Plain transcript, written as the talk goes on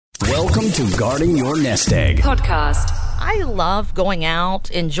Welcome to Guarding Your Nest Egg podcast. I love going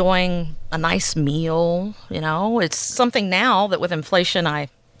out, enjoying a nice meal. It's something now that with inflation, I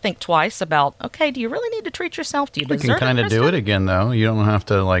think twice about, okay, do you really need to treat yourself? Do you deserve it? You can kind of do it again, though. You don't have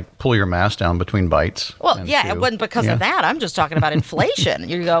to, pull your mask down between bites. Well, yeah, it wasn't because of that. I'm just talking about inflation.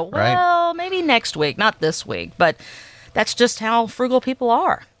 You go, well, maybe next week, not this week. But that's just how frugal people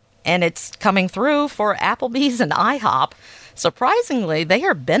are. And it's coming through for Applebee's and IHOP. Surprisingly, they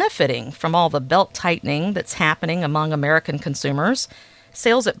are benefiting from all the belt tightening that's happening among American consumers.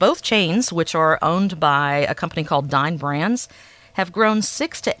 Sales at both chains, which are owned by a company called Dine Brands, have grown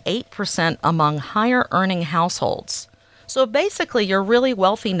 6 to 8% among higher earning households. So basically, your really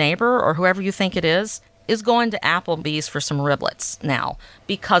wealthy neighbor, or whoever you think it is going to Applebee's for some riblets now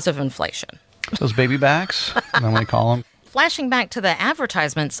because of inflation. Those baby backs, then we call them. Flashing back to the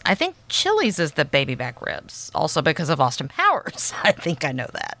advertisements, I think Chili's is the baby back ribs, also because of Austin Powers. I think I know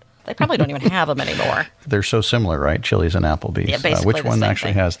that. They probably don't even have them anymore. They're so similar, right? Chili's and Applebee's. Yeah, basically which one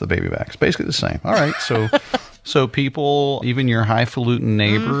actually has the baby backs? Basically the same. All right, so people, even your highfalutin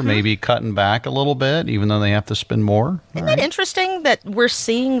neighbor, may be cutting back a little bit, even though they have to spend more. Isn't it interesting that we're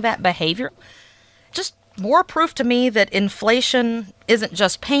seeing that behavior? Just more proof to me that inflation isn't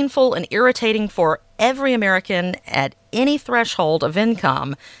just painful and irritating for every American at any threshold of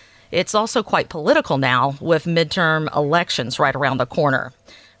income. It's also quite political now with midterm elections right around the corner.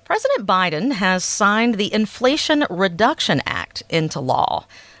 President Biden has signed the Inflation Reduction Act into law.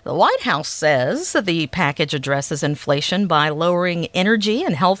 The White House says the package addresses inflation by lowering energy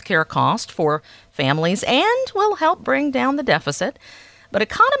and healthcare costs for families and will help bring down the deficit. But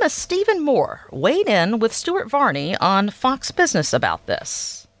economist Stephen Moore weighed in with Stuart Varney on Fox Business about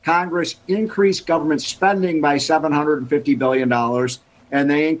this. Congress increased government spending by $750 billion, and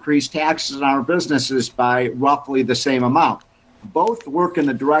they increased taxes on our businesses by roughly the same amount. Both work in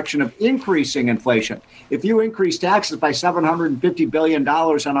the direction of increasing inflation. If you increase taxes by $750 billion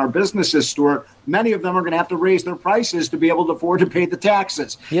on our businesses, Stuart, many of them are going to have to raise their prices to be able to afford to pay the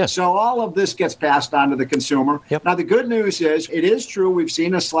taxes. Yes. So all of this gets passed on to the consumer. Yep. Now, the good news is it is true. We've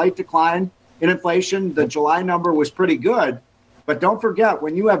seen a slight decline in inflation. The July number was pretty good. But don't forget,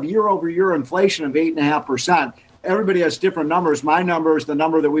 when you have year-over-year inflation of 8.5%, everybody has different numbers. My number is the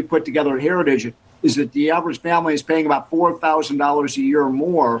number that we put together at Heritage, is that the average family is paying about $4,000 a year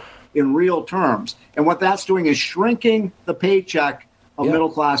more in real terms. And what that's doing is shrinking the paycheck of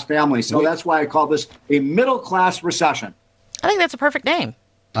middle-class families. So that's why I call this a middle-class recession. I think that's a perfect name.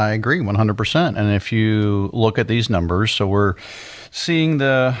 I agree 100%. And if you look at these numbers, so we're seeing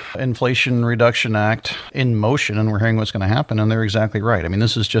the Inflation Reduction Act in motion and we're hearing what's going to happen, and they're exactly right. I mean,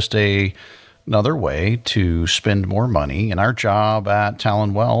 this is just another way to spend more money. And our job at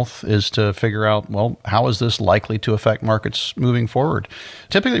Talon Wealth is to figure out, well, how is this likely to affect markets moving forward?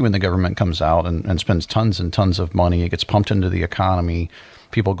 Typically, when the government comes out and spends tons and tons of money, it gets pumped into the economy.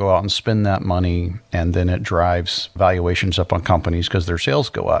 People go out and spend that money, and then it drives valuations up on companies because their sales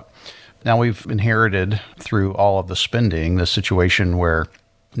go up. Now, we've inherited through all of the spending the situation where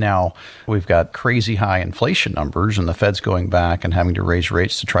now we've got crazy high inflation numbers and the Fed's going back and having to raise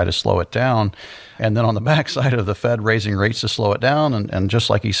rates to try to slow it down. And then on the backside of the Fed raising rates to slow it down, and just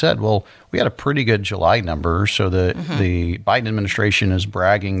like he said, well, we had a pretty good July number. So the Biden administration is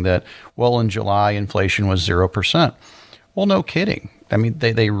bragging that, well, in July, inflation was 0%. Well, no kidding. I mean,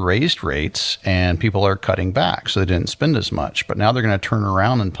 they raised rates and people are cutting back, so they didn't spend as much. But now they're going to turn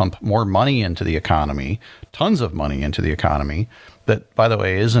around and pump more money into the economy, tons of money into the economy. That, by the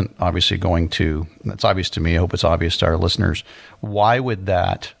way, isn't obviously going to, that's obvious to me, I hope it's obvious to our listeners. Why would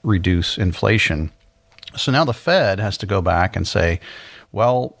that reduce inflation? So now the Fed has to go back and say,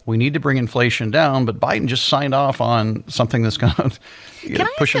 well, we need to bring inflation down, but Biden just signed off on something that's going to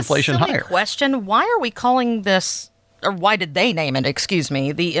push inflation higher. Can I ask a question? Why are we calling this, or why did they name it,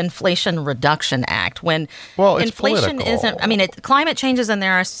 the Inflation Reduction Act, when inflation political. isn't, climate change is in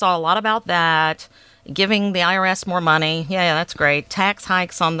there. I saw a lot about that. Giving the IRS more money. Yeah, that's great. Tax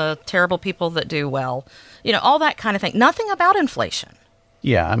hikes on the terrible people that do well. All that kind of thing. Nothing about inflation.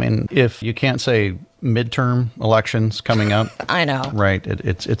 Yeah, I mean, if you can't say midterm elections coming up. I know. Right.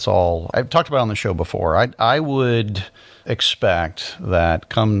 It's all, I've talked about it on the show before. I would expect that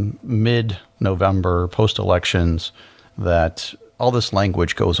come mid-November, post-elections, that all this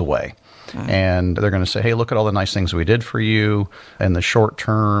language goes away. And they're going to say, hey, look at all the nice things we did for you. In the short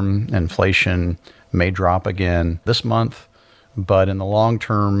term, inflation may drop again this month. But in the long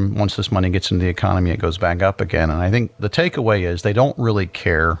term, once this money gets into the economy, it goes back up again. And I think the takeaway is they don't really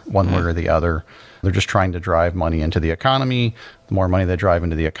care one way or the other. They're just trying to drive money into the economy. The more money they drive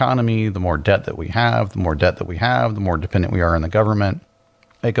into the economy, the more debt that we have. The more debt that we have, the more dependent we are on the government.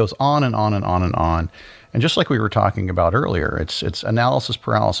 It goes on and on and on and on. And just like we were talking about earlier, it's analysis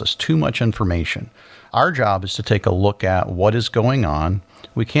paralysis, too much information. Our job is to take a look at what is going on.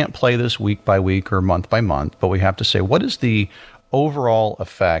 We can't play this week by week or month by month, but we have to say, what is the overall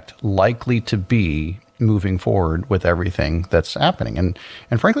effect likely to be moving forward with everything that's happening? And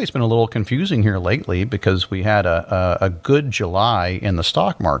frankly, it's been a little confusing here lately because we had a good July in the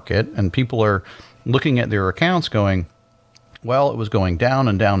stock market, and people are looking at their accounts going, well, it was going down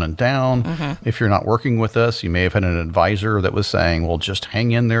and down and down. Mm-hmm. If you're not working with us, you may have had an advisor that was saying, well, just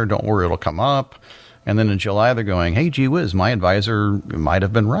hang in there. Don't worry, it'll come up. And then in July, they're going, hey, gee whiz, my advisor might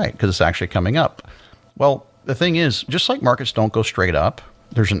have been right because it's actually coming up. Well, the thing is, just like markets don't go straight up,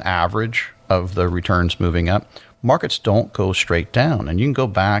 there's an average of the returns moving up. Markets don't go straight down. And you can go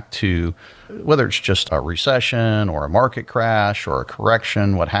back to whether it's just a recession or a market crash or a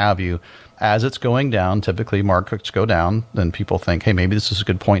correction, what have you. As it's going down, typically markets go down, then people think, hey, maybe this is a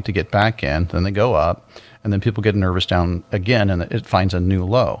good point to get back in. Then they go up, and then people get nervous down again, and it finds a new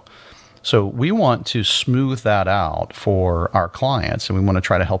low. So we want to smooth that out for our clients, and we want to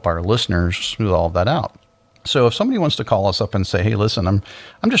try to help our listeners smooth all of that out. So if somebody wants to call us up and say, hey, listen,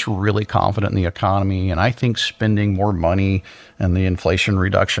 I'm just really confident in the economy, and I think spending more money and the Inflation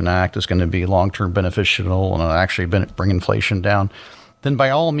Reduction Act is going to be long-term beneficial and it'll actually bring inflation down, then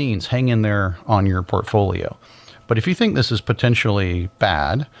by all means, hang in there on your portfolio. But if you think this is potentially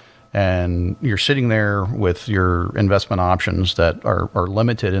bad and you're sitting there with your investment options that are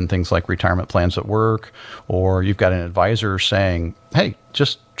limited in things like retirement plans at work, or you've got an advisor saying, hey,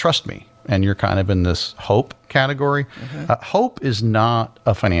 just trust me, and you're kind of in this hope category, hope is not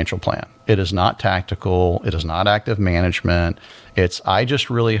a financial plan. It is not tactical. It is not active management. It's, I just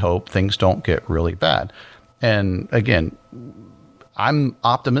really hope things don't get really bad. And again, I'm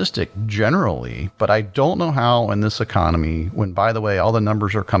optimistic generally, but I don't know how in this economy, when, by the way, all the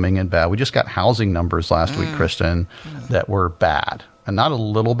numbers are coming in bad. We just got housing numbers last week, Kristen, that were bad. And not a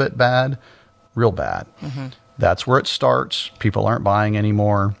little bit bad, real bad. Mm-hmm. That's where it starts. People aren't buying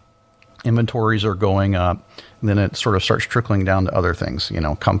anymore. Inventories are going up. And then it sort of starts trickling down to other things. You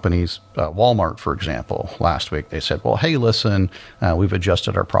know, companies, Walmart, for example, last week, they said, well, hey, listen, we've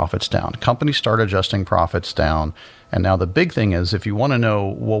adjusted our profits down. Companies start adjusting profits down. And now the big thing is, if you want to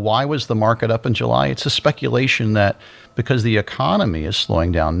know, well, why was the market up in July? It's a speculation that because the economy is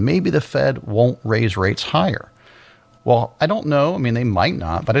slowing down, maybe the Fed won't raise rates higher. Well, I don't know. I mean, they might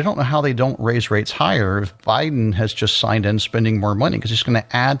not, but I don't know how they don't raise rates higher if Biden has just signed in spending more money, because it's going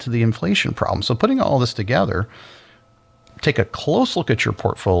to add to the inflation problem. So putting all this together, take a close look at your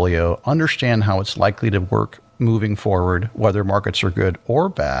portfolio, understand how it's likely to work moving forward, whether markets are good or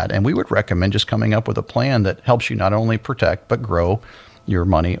bad. And we would recommend just coming up with a plan that helps you not only protect, but grow your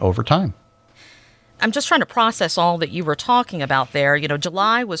money over time. I'm just trying to process all that you were talking about there. You know,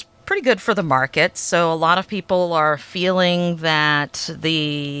 July was pretty good for the market. So a lot of people are feeling that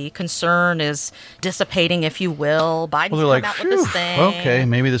the concern is dissipating, if you will. Biden's come out with this thing. Okay,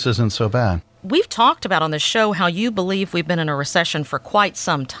 maybe this isn't so bad. We've talked about on the show how you believe we've been in a recession for quite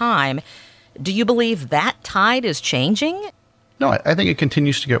some time. Do you believe that tide is changing? No, I think it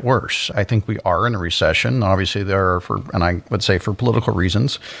continues to get worse. I think we are in a recession. Obviously, there are, and I would say for political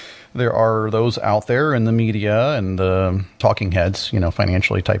reasons, there are those out there in the media and the talking heads, you know,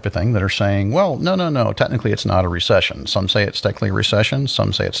 financially type of thing, that are saying, well, no, technically it's not a recession. Some say it's technically a recession.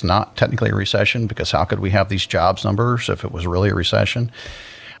 Some say it's not technically a recession, because how could we have these jobs numbers if it was really a recession?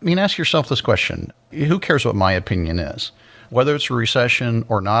 I mean, ask yourself this question. Who cares what my opinion is? Whether it's a recession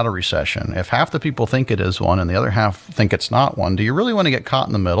or not a recession, if half the people think it is one and the other half think it's not one, do you really want to get caught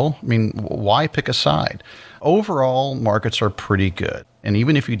in the middle? I mean, why pick a side? Overall, markets are pretty good. And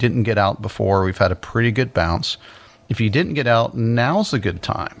even if you didn't get out before, we've had a pretty good bounce. If you didn't get out, now's a good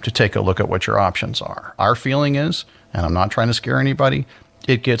time to take a look at what your options are. Our feeling is, and I'm not trying to scare anybody,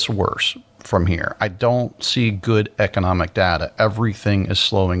 it gets worse from here. I don't see good economic data. Everything is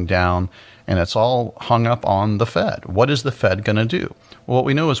slowing down, and it's all hung up on the Fed. What is the Fed going to do? Well, what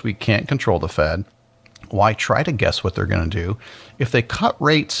we know is we can't control the Fed. Why try to guess what they're going to do? If they cut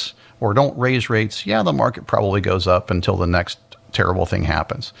rates or don't raise rates, yeah, the market probably goes up until the next terrible thing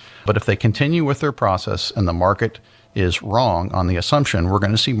happens. But if they continue with their process and the market is wrong on the assumption, we're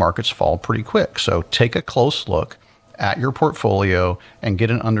going to see markets fall pretty quick. So take a close look at your portfolio and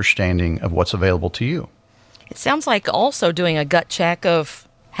get an understanding of what's available to you. It sounds like also doing a gut check of,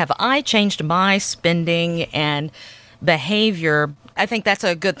 have I changed my spending and behavior? I think that's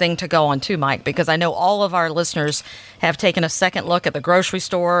a good thing to go on too, Mike, because I know all of our listeners have taken a second look at the grocery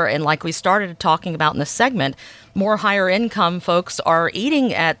store. And like we started talking about in the segment, more higher income folks are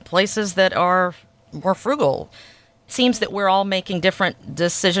eating at places that are more frugal. seems that we're all making different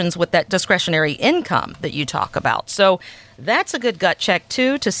decisions with that discretionary income that you talk about. So that's a good gut check,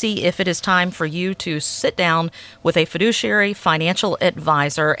 too, to see if it is time for you to sit down with a fiduciary financial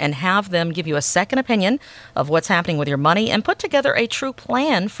advisor and have them give you a second opinion of what's happening with your money and put together a true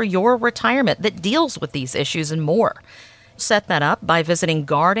plan for your retirement that deals with these issues and more. Set that up by visiting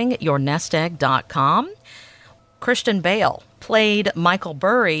guardingyournestegg.com. Christian Bale played Michael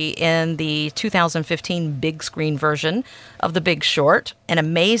Burry in the 2015 big screen version of The Big Short, an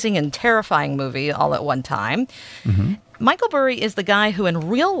amazing and terrifying movie all at one time. Mm-hmm. Michael Burry is the guy who in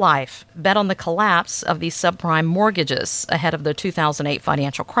real life bet on the collapse of these subprime mortgages ahead of the 2008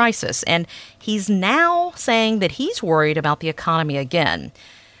 financial crisis, and he's now saying that he's worried about the economy again.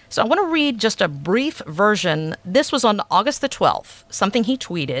 So I want to read just a brief version. This was on August the 12th, something he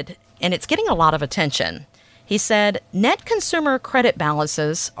tweeted, and it's getting a lot of attention. He said, net consumer credit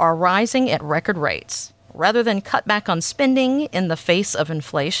balances are rising at record rates. Rather than cut back on spending in the face of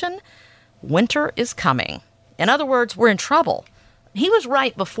inflation, winter is coming. In other words, we're in trouble. He was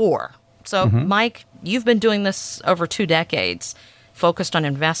right before. So, Mike, you've been doing this over 2 decades, focused on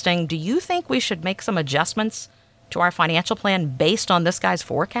investing. Do you think we should make some adjustments to our financial plan based on this guy's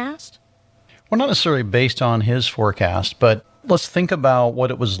forecast? Well, not necessarily based on his forecast, but let's think about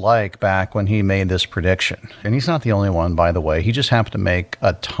what it was like back when he made this prediction. And he's not the only one, by the way. He just happened to make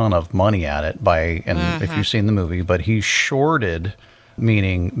a ton of money at it if you've seen the movie, but he shorted,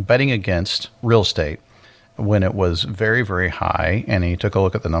 meaning betting against real estate when it was very, very high. And he took a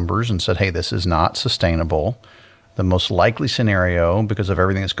look at the numbers and said, hey, this is not sustainable. The most likely scenario, because of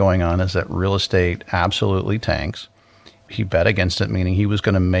everything that's going on, is that real estate absolutely tanks. He bet against it, meaning he was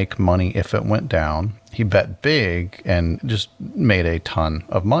going to make money if it went down. He bet big and just made a ton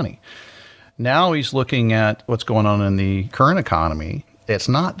of money. Now he's looking at what's going on in the current economy. It's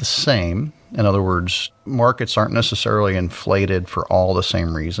not the same. In other words, markets aren't necessarily inflated for all the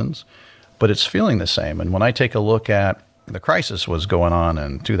same reasons, but it's feeling the same. And when I take a look at the crisis was going on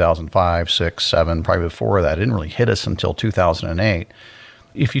in 2005, 6, 7, probably before that, it didn't really hit us until 2008.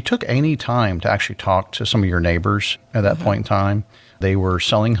 If you took any time to actually talk to some of your neighbors at that point in time, they were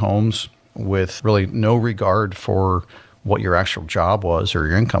selling homes with really no regard for what your actual job was or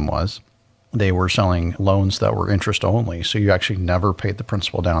your income was. They were selling loans that were interest only. So you actually never paid the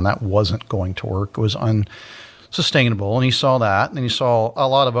principal down. That wasn't going to work. It was unsustainable. And he saw that. And he saw a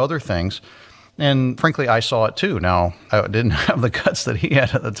lot of other things. And frankly, I saw it too. Now, I didn't have the guts that he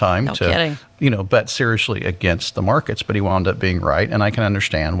had at the time to bet seriously against the markets, but he wound up being right. And I can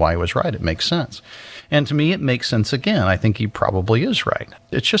understand why he was right. It makes sense. And to me, it makes sense again. I think he probably is right.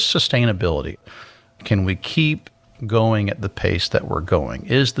 It's just sustainability. Can we keep going at the pace that we're going?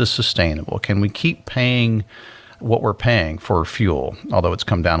 Is this sustainable? Can we keep paying what we're paying for fuel, although it's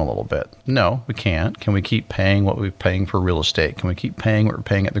come down a little bit? No, we can't. Can we keep paying what we're paying for real estate? Can we keep paying what we're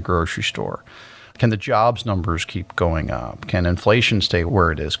paying at the grocery store? Can the jobs numbers keep going up? Can inflation stay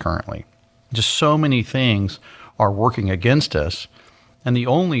where it is currently? Just so many things are working against us. And the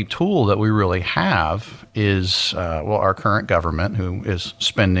only tool that we really have is, our current government, who is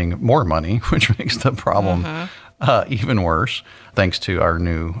spending more money, which makes the problem even worse, thanks to our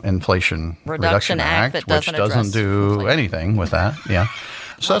new Inflation Reduction Act, which doesn't do anything with that. Yeah.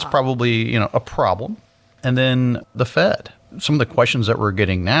 So that's probably, a problem. And then the Fed. Some of the questions that we're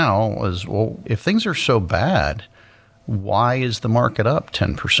getting now is, well, if things are so bad, why is the market up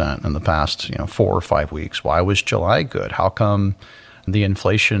 10% in the past, 4 or 5 weeks? Why was July good? How come the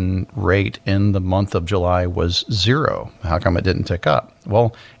inflation rate in the month of July was 0? How come it didn't tick up?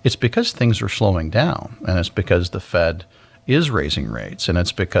 Well, it's because things are slowing down, and it's because the Fed is raising rates, and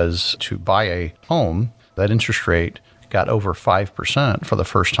it's because to buy a home, that interest rate got over 5% for the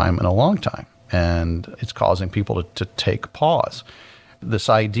first time in a long time, and it's causing people to take pause. This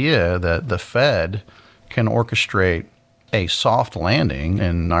idea that the Fed can orchestrate a soft landing,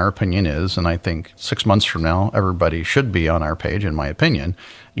 in our opinion, is, and I think 6 months from now, everybody should be on our page, in my opinion,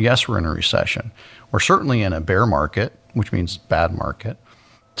 yes, we're in a recession. We're certainly in a bear market, which means bad market.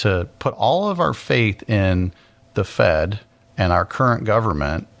 To put all of our faith in the Fed and our current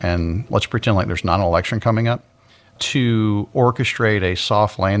government, and let's pretend like there's not an election coming up, to orchestrate a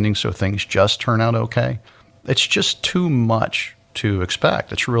soft landing so things just turn out okay, it's just too much to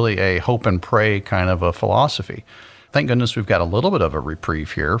expect. It's really a hope and pray kind of a philosophy. Thank goodness we've got a little bit of a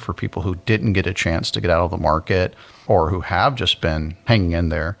reprieve here for people who didn't get a chance to get out of the market or who have just been hanging in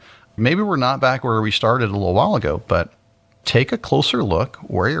there. Maybe we're not back where we started a little while ago, but take a closer look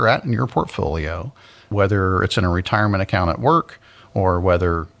where you're at in your portfolio, whether it's in a retirement account at work or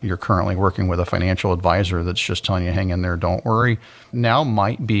whether you're currently working with a financial advisor that's just telling you, hang in there, don't worry. Now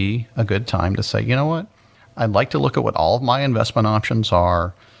might be a good time to say, you know what? I'd like to look at what all of my investment options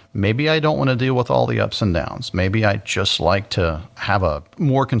are. Maybe I don't want to deal with all the ups and downs. Maybe I just like to have a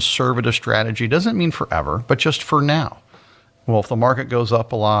more conservative strategy. Doesn't mean forever, but just for now. Well, if the market goes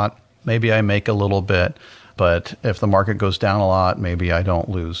up a lot, maybe I make a little bit. But if the market goes down a lot, maybe I don't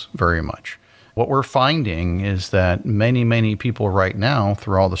lose very much. What we're finding is that many, many people right now,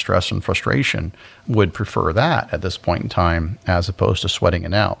 through all the stress and frustration, would prefer that at this point in time as opposed to sweating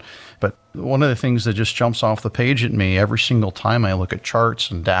it out. But one of the things that just jumps off the page at me every single time I look at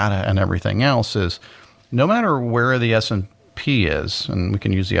charts and data and everything else is no matter where the S&P is, and we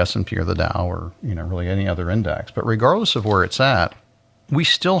can use the S&P or the Dow or really any other index, but regardless of where it's at, we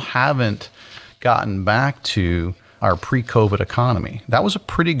still haven't gotten back to our pre-COVID economy. That was a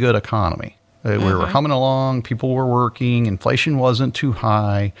pretty good economy. We were humming along, people were working, inflation wasn't too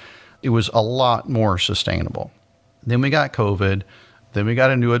high. It was a lot more sustainable. Then we got COVID, then we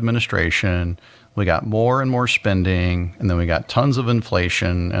got a new administration, we got more and more spending, and then we got tons of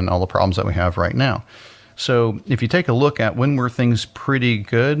inflation and all the problems that we have right now. So if you take a look at when were things pretty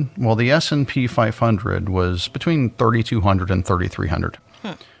good, well, the S&P 500 was between 3,200 and 3,300.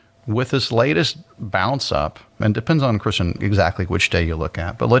 With this latest bounce up, and depends on, Kristen, exactly which day you look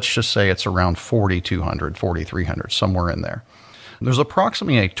at, but let's just say it's around 4,200, 4,300, somewhere in there. There's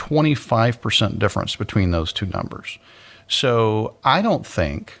approximately a 25% difference between those two numbers. So I don't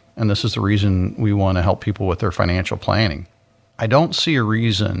think, and this is the reason we want to help people with their financial planning, I don't see a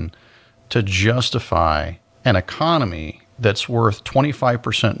reason to justify an economy that's worth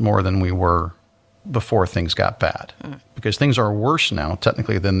 25% more than we were before things got bad, because things are worse now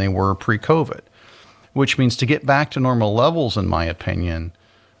technically than they were pre-COVID, which means to get back to normal levels, in my opinion,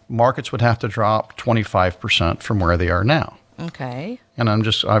 markets would have to drop 25% from where they are now. Okay. And I'm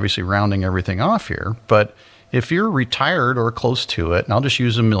just obviously rounding everything off here, but if you're retired or close to it, and I'll just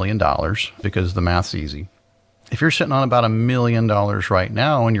use $1 million because the math's easy. If you're sitting on about $1 million right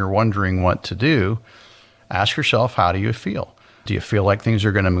now and you're wondering what to do, ask yourself, how do you feel? Do you feel like things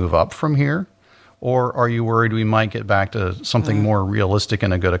are going to move up from here? Or are you worried we might get back to something more realistic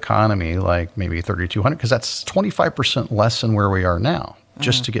in a good economy, like maybe 3,200? Because that's 25% less than where we are now,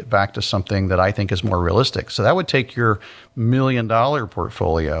 just to get back to something that I think is more realistic. So that would take your $1 million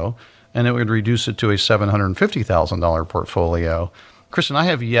portfolio and it would reduce it to a $750,000 portfolio. Kristen, I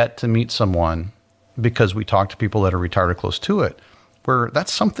have yet to meet someone, because we talk to people that are retired or close to it, where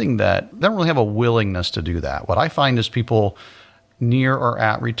that's something that they don't really have a willingness to do that. What I find is people near or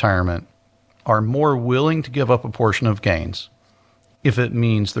at retirement are more willing to give up a portion of gains if it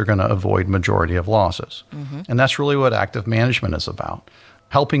means they're going to avoid majority of losses. And that's really what active management is about.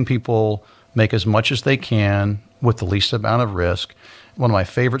 Helping people make as much as they can with the least amount of risk. One of my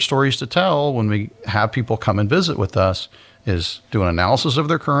favorite stories to tell when we have people come and visit with us is do an analysis of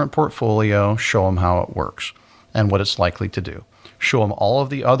their current portfolio, show them how it works and what it's likely to do. Show them all of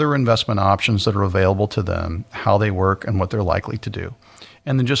the other investment options that are available to them, how they work and what they're likely to do.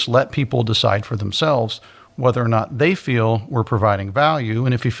 And then just let people decide for themselves whether or not they feel we're providing value.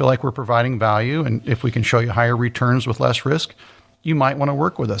 And if you feel like we're providing value and if we can show you higher returns with less risk, you might want to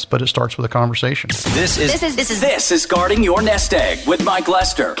work with us, but it starts with a conversation. This is Guarding Your Nest Egg with Mike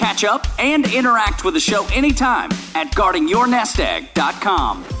Lester. Catch up and interact with the show anytime at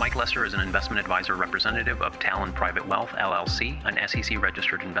guardingyournestegg.com. Mike Lester is an investment advisor representative of Talon Private Wealth, LLC, an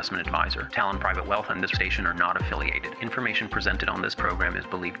SEC-registered investment advisor. Talon Private Wealth and this station are not affiliated. Information presented on this program is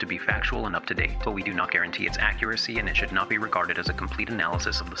believed to be factual and up to date, but we do not guarantee its accuracy, and it should not be regarded as a complete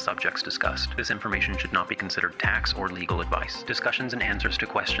analysis of the subjects discussed. This information should not be considered tax or legal advice. Discussions and answers to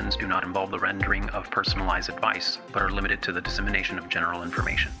questions do not involve the rendering of personalized advice, but are limited to the dissemination of general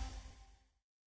information.